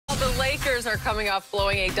Lakers are coming off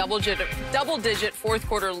blowing a double-digit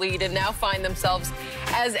fourth-quarter lead and now find themselves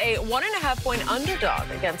as a 1.5-point underdog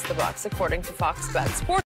against the Bucks, according to Fox Bet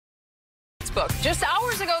Sportsbook. Just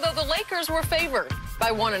hours ago, though, the Lakers were favored by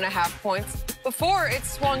 1.5 points. Before, it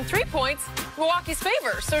swung 3 points in Milwaukee's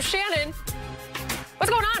favor. So, Shannon, what's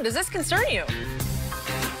going on? Does this concern you?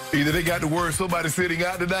 Either they got the word somebody sitting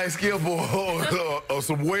out tonight, Skip, or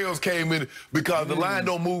some whales came in because the line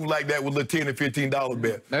don't move like that with a $10 and $15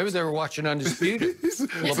 bet. Maybe they were watching Undisputed.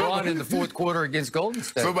 LeBron in the fourth quarter against Golden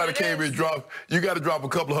State. Somebody came and dropped. You got to drop a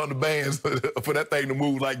couple of hundred bands for that thing to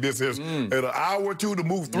move like this. In an hour or two to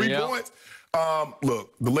move 3 points.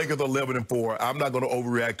 Look, the Lakers are 11-4. I'm not going to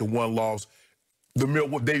overreact to one loss. They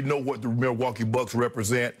know what the Milwaukee Bucks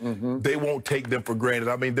represent. They won't take them for granted.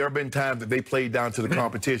 I mean, there have been times that they played down to the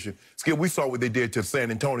competition. Skip, we saw what they did to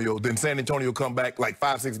San Antonio. Then San Antonio come back like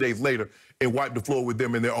 5-6 days later and wipe the floor with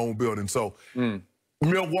them in their own building. So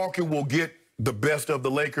Milwaukee will get the best of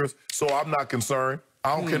the Lakers, so I'm not concerned.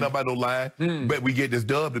 I don't care about no line. Bet we get this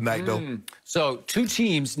dub tonight, though. So 2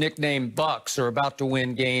 teams nicknamed Bucks are about to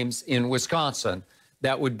win games in Wisconsin.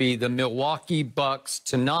 That would be the Milwaukee Bucks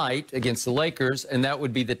tonight against the Lakers, and that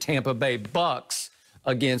would be the Tampa Bay Bucks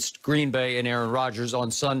against Green Bay and Aaron Rodgers on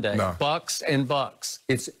Sunday. Bucks and Bucks.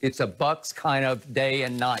 It's a Bucks kind of day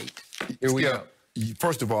and night. Here we go.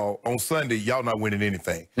 First of all, on Sunday, y'all not winning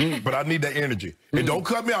anything. But I need that energy. And don't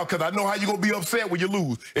cut me off, because I know how you're going to be upset when you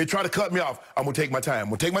lose and try to cut me off. I'm going to take my time. I'm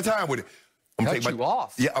going to take my time with it. Cut you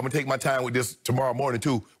off. Yeah, I'm going to take my time with this tomorrow morning,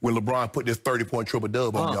 too, when LeBron put this 30-point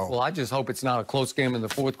triple-dub on y'all. Well, I just hope it's not a close game in the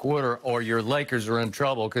fourth quarter or your Lakers are in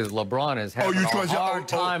trouble because LeBron is having a hard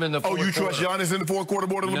time in the fourth quarter. Oh, you trust Giannis in the fourth quarter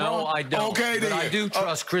more than LeBron? No, I don't. Okay, then. But I do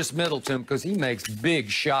trust Chris Middleton because he makes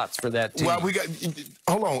big shots for that team. Well,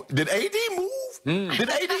 hold on. Did AD move? Did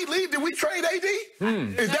AD leave? Did we trade AD?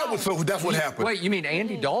 That's what happened. Wait, you mean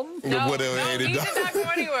Andy Dalton? No, he did not go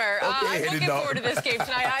anywhere. I'm looking forward to this game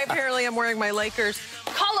tonight. I apparently am wearing my Lakers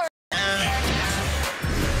color.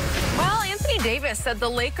 Well, Anthony Davis said the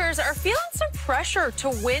Lakers are feeling some pressure to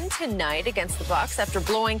win tonight against the Bucks after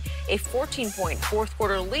blowing a 14-point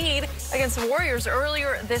fourth-quarter lead against the Warriors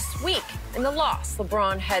earlier this week. In the loss,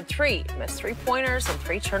 LeBron had 3 missed three-pointers and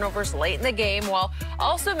 3 turnovers late in the game, while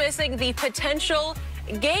also missing the potential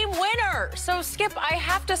game winner. So, Skip, I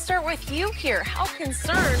have to start with you here. How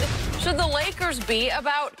concerned should the Lakers be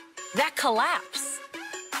about that collapse?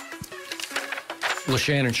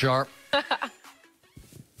 Shannon Sharp,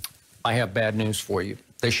 I have bad news for you.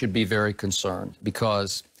 They should be very concerned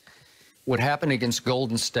because what happened against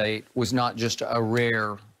Golden State was not just a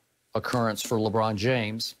rare occurrence for LeBron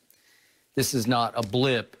James. This is not a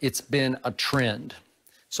blip. It's been a trend.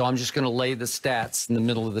 So I'm just going to lay the stats in the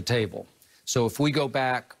middle of the table. So if we go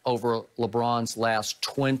back over LeBron's last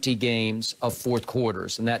 20 games of fourth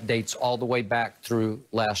quarters, and that dates all the way back through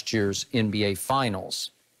last year's NBA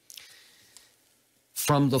Finals,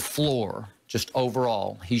 from the floor, just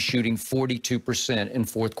overall, he's shooting 42% in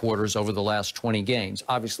fourth quarters over the last 20 games.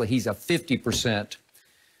 Obviously, he's a 50%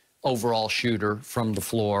 overall shooter from the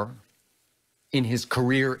floor in his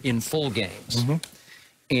career in full games.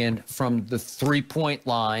 And from the three-point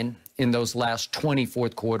line in those last 20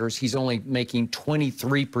 fourth quarters, he's only making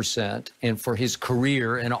 23%. And for his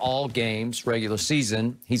career in all games, regular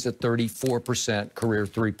season, he's a 34% career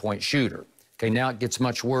three-point shooter. Okay, now it gets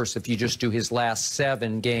much worse if you just do his last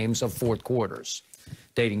 7 games of fourth quarters,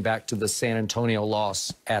 dating back to the San Antonio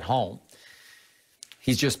loss at home.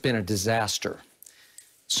 He's just been a disaster.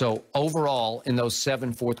 So overall, in those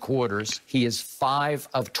 7 fourth quarters, he is 5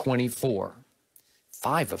 of 24.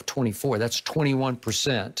 5 of 24, that's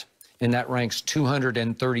 21%. And that ranks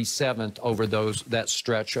 237th over that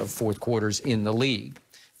stretch of fourth quarters in the league.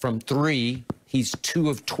 From 3, he's 2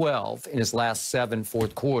 of 12 in his last 7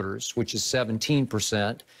 fourth quarters, which is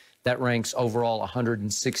 17%. That ranks overall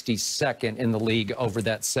 162nd in the league over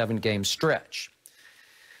that 7-game stretch.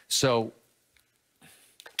 So,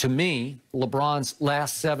 to me, LeBron's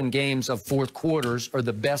last 7 games of fourth quarters are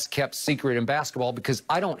the best kept secret in basketball because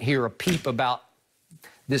I don't hear a peep about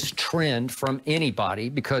this trend from anybody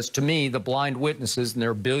because, to me, the blind witnesses, and there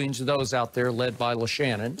are billions of those out there led by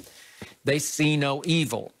Shannon, they see no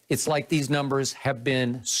evil. It's like these numbers have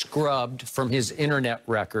been scrubbed from his internet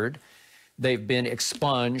record. They've been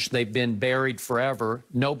expunged. They've been buried forever.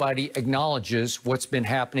 Nobody acknowledges what's been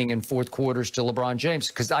happening in fourth quarters to LeBron James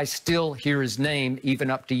because I still hear his name,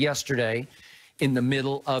 even up to yesterday, in the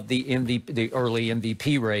middle of the early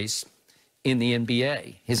MVP race in the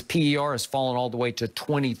NBA. His PER has fallen all the way to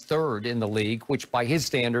 23rd in the league, which by his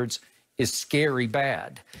standards is scary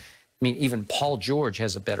bad. mean, even Paul George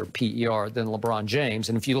has a better PER than LeBron James.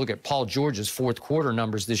 And if you look at Paul George's fourth quarter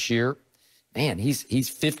numbers this year, man, he's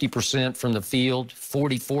 50% from the field,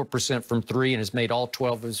 44% from three, and has made all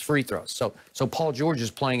 12 of his free throws. So Paul George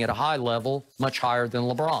is playing at a high level, much higher than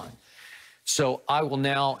LeBron. So I will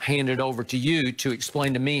now hand it over to you to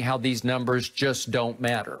explain to me how these numbers just don't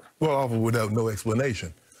matter. Well, without no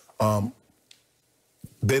explanation.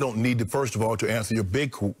 They don't need to, first of all, to answer your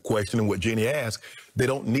big question and what Jenny asked, they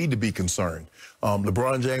don't need to be concerned.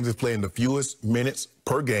 LeBron James is playing the fewest minutes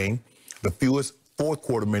per game, the fewest fourth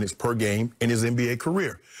quarter minutes per game in his NBA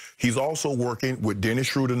career. He's also working with Dennis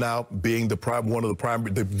Schroeder now being the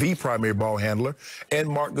primary ball handler, and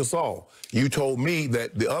Marc Gasol. You told me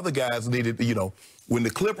that the other guys needed, you know, when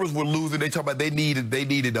the Clippers were losing, they talk about they needed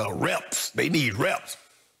reps. They need reps.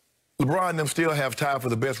 LeBron and them still have tied for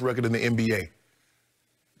the best record in the NBA.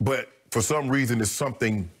 But for some reason, there's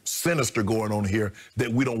something sinister going on here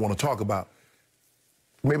that we don't want to talk about.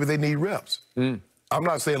 Maybe they need reps. I'm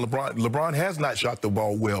not saying LeBron has not shot the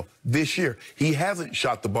ball well this year. He hasn't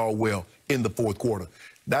shot the ball well in the fourth quarter.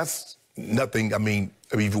 That's nothing. I mean,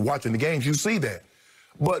 if you're watching the games, you see that.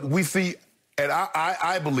 But we see, and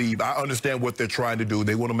I believe, I understand what they're trying to do.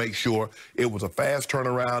 They want to make sure it was a fast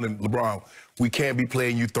turnaround. And LeBron, we can't be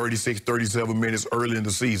playing you 36, 37 minutes early in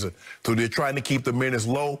the season. So they're trying to keep the minutes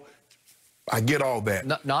low. I get all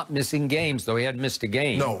that. Not missing games, though. He hadn't missed a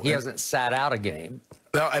game. No. He hasn't sat out a game.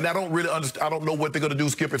 Now, and I don't really understand. I don't know what they're going to do,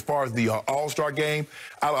 Skip, as far as the All-Star game.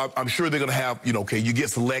 I'm sure they're going to have, you know, okay, you get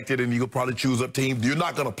selected and you'll probably choose up teams. You're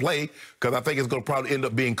not going to play because I think it's going to probably end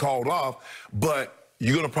up being called off, but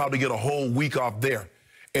you're going to probably get a whole week off there.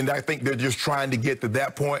 And I think they're just trying to get to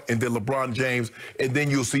that point, and then LeBron James, and then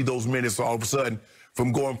you'll see those minutes all of a sudden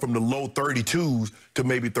from going from the low 32s to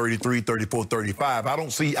maybe 33, 34, 35. I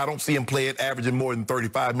don't see him playing averaging more than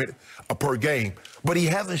 35 minutes per game. But he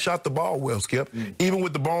hasn't shot the ball well, Skip. Even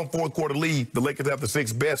with the ball fourth quarter lead, the Lakers have the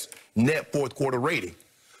sixth best net fourth quarter rating.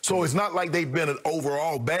 So it's not like they've been an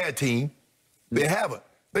overall bad team. They haven't.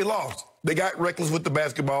 They lost. They got reckless with the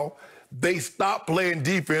basketball. They stopped playing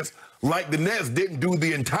defense like the Nets didn't do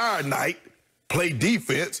the entire night, play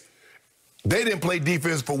defense. They didn't play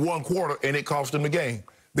defense for one quarter, and it cost them the game.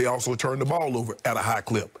 They also turned the ball over at a high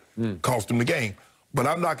clip, cost them the game. But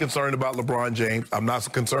I'm not concerned about LeBron James. I'm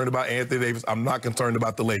not concerned about Anthony Davis. I'm not concerned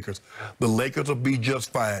about the Lakers. The Lakers will be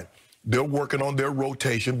just fine. They're working on their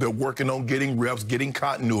rotation. They're working on getting reps, getting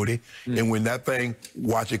continuity. And when that thing,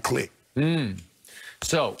 watch it click.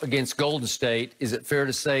 So, against Golden State, is it fair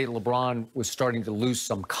to say LeBron was starting to lose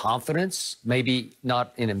some confidence? Maybe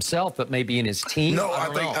not in himself, but maybe in his team? No,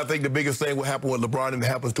 I think the biggest thing what happened with LeBron, and it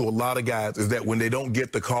happens to a lot of guys, is that when they don't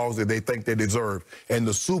get the calls that they think they deserve, and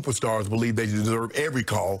the superstars believe they deserve every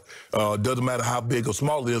call, doesn't matter how big or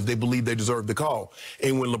small it is, they believe they deserve the call.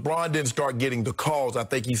 And when LeBron didn't start getting the calls, I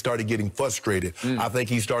think he started getting frustrated. I think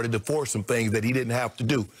he started to force some things that he didn't have to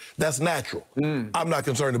do. That's natural. I'm not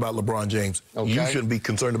concerned about LeBron James. Okay. You shouldn't be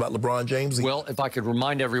concerned about LeBron James. Well, if I could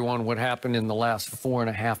remind everyone what happened in the last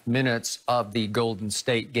 4.5 minutes of the Golden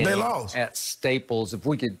State game. They lost at Staples. If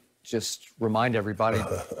we could just remind everybody.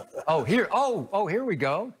 Here we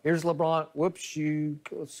go. Here's LeBron. Whoops,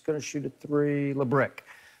 it's going to shoot a three. LeBrick.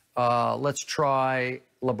 Let's try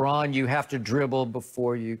LeBron. You have to dribble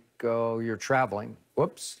before you go. You're traveling.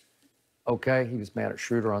 Whoops. Okay, he was mad at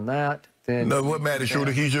Schroeder on that. Then no, what mad at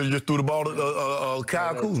Schroeder? He just threw the ball to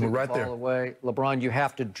Kyle Kuzma right there. Away. LeBron, you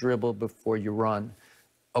have to dribble before you run.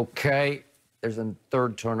 Okay, there's a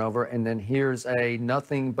third turnover, and then here's a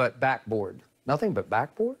nothing but backboard. Nothing but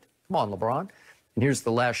backboard? Come on, LeBron. And here's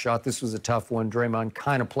the last shot. This was a tough one. Draymond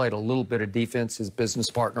kind of played a little bit of defense, his business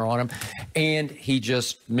partner on him, and he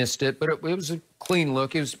just missed it. But it was a clean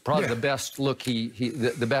look. It was probably the best look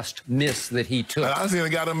the best miss that he took. I seen a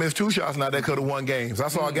guy that missed 2 shots now that could have won games. I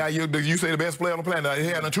saw a guy, you say the best player on the planet. He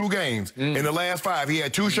had 2 games. In the last 5, he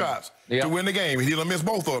had 2 shots to win the game. He done missed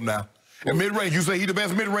both of them now. And mid-range, you say he the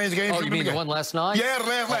best mid-range game shooter? You mean the one last night? Yeah, the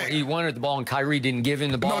last night. He wanted the ball and Kyrie didn't give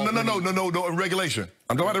him the ball? No, in regulation.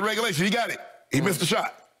 I'm talking about the regulation. He got it. He missed the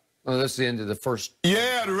shot. Oh, that's the end of the first.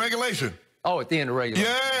 Yeah, the regulation. Oh, at the end of regulation.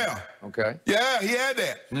 Yeah. Okay. Yeah, he had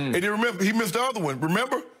that. And then remember, he missed the other one.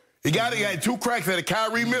 Remember? He got it. He had 2 cracks at it.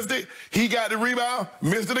 Kyrie missed it. He got the rebound,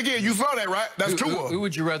 missed it again. You saw that, right? That's 2 of them. Who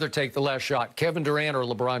would you rather take the last shot, Kevin Durant or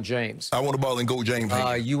LeBron James? I want the ball in Go James'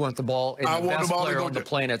 hands. You want the ball in the best player on the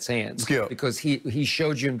planet's hands. Skip. Because he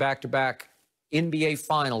showed you in back-to-back NBA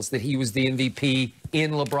Finals that he was the MVP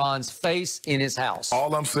in LeBron's face in his house.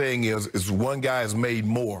 All I'm saying is one guy has made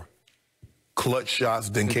more clutch shots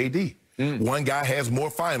than KD. One guy has more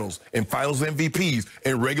finals and finals MVPs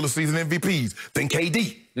and regular season MVPs than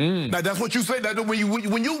KD. Now, that's what you say. That when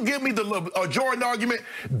you give me the Jordan argument,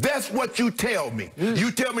 that's what you tell me.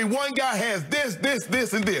 You tell me one guy has this,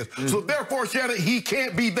 and this. So, therefore, Shannon, he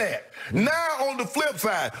can't be that. Now, on the flip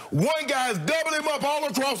side, one guy is doubling him up all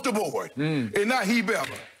across the board, and now he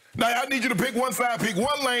better. Now, I need you to pick one side, pick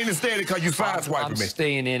one lane instead because you sideswiping me. I'm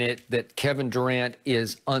staying in it that Kevin Durant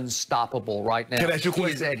is unstoppable right now. Can I ask you a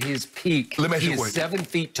question? He's at his peak. Let me ask you a He's question. 7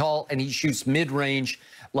 feet tall, and he shoots mid-range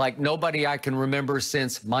like nobody I can remember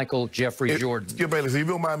since Michael Jeffrey Jordan. Skip Bayless, if you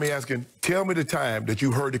don't mind me asking, tell me the time that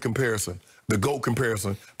you heard the comparison, the GOAT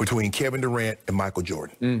comparison between Kevin Durant and Michael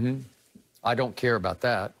Jordan. I don't care about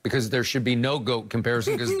that because there should be no GOAT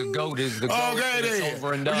comparison because the GOAT is the GOAT. Okay, and it's then.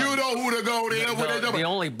 over and done. You know who the GOAT is. The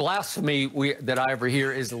only blasphemy that I ever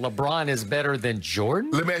hear is LeBron is better than Jordan.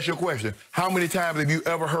 Let me ask you a question. How many times have you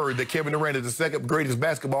ever heard that Kevin Durant is the second greatest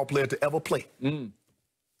basketball player to ever play?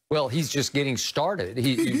 Well, he's just getting started.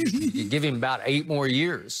 You give him about 8 more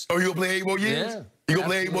years. Oh, you'll play 8 more years? Yeah. You're going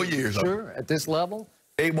to play 8 more years? Sure, at this level.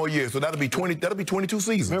 8 more years. So that'll be 22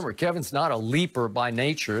 seasons. Remember, Kevin's not a leaper by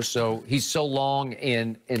nature, so he's so long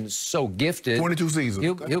and so gifted. 22 seasons.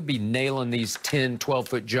 He'll be nailing these 10,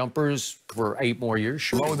 12-foot jumpers for 8 more years.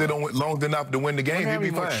 Sure. As long as they're not to win the game, he'll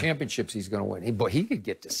be more fine. championships he's going to win. But he could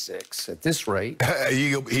get to 6 at this rate.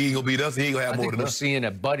 he ain't going to beat us. He ain't going to have more than us. We're seeing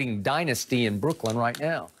a budding dynasty in Brooklyn right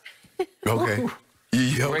now. Okay.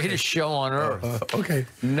 Yeah, Greatest show on earth. Okay.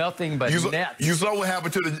 Nothing but nets. You saw what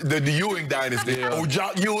happened to the Ewing dynasty. Oh,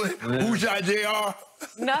 Ewing, Ujah Jr.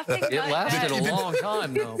 Nothing. It lasted a long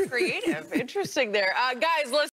time, though. Creative. Interesting there. Guys, listen.